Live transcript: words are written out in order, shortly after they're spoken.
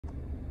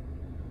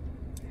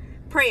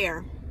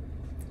Prayer.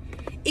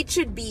 It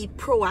should be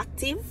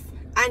proactive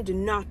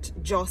and not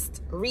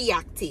just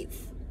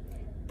reactive.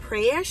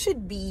 Prayer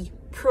should be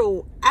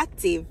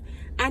proactive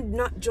and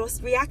not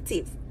just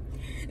reactive.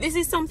 This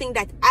is something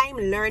that I'm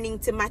learning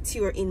to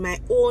mature in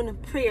my own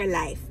prayer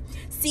life,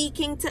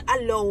 seeking to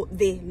allow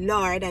the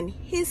Lord and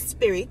His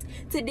Spirit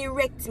to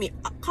direct me,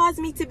 cause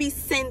me to be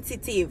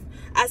sensitive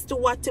as to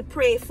what to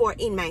pray for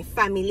in my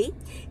family,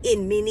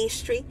 in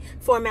ministry,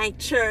 for my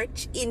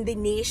church, in the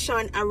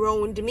nation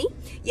around me.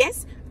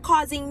 Yes,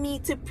 causing me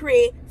to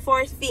pray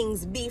for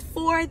things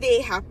before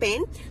they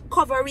happen,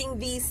 covering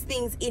these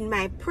things in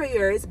my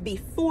prayers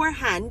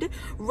beforehand,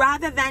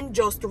 rather than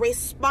just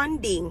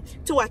responding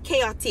to a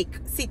chaotic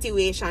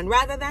situation,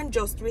 rather than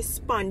just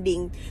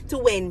responding to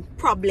when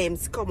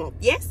problems come up.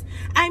 Yes,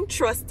 I'm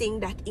trusting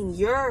that in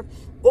your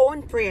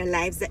own prayer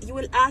lives that you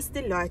will ask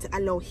the Lord to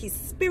allow His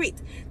Spirit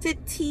to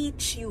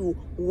teach you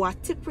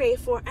what to pray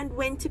for and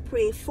when to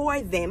pray for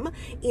them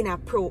in a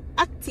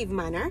proactive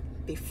manner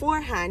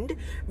beforehand,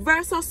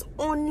 versus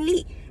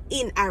only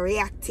in a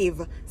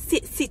reactive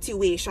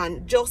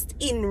situation, just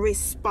in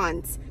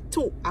response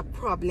to a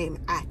problem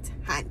at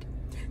hand.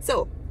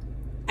 So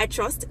I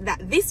trust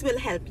that this will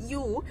help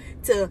you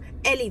to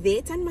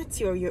elevate and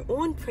mature your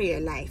own prayer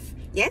life.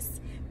 Yes,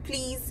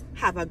 please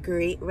have a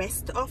great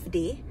rest of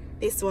day.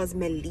 This was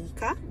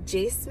Melicha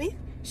J. Smith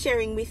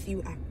sharing with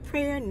you a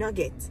prayer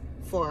nugget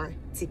for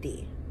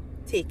today.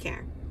 Take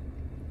care.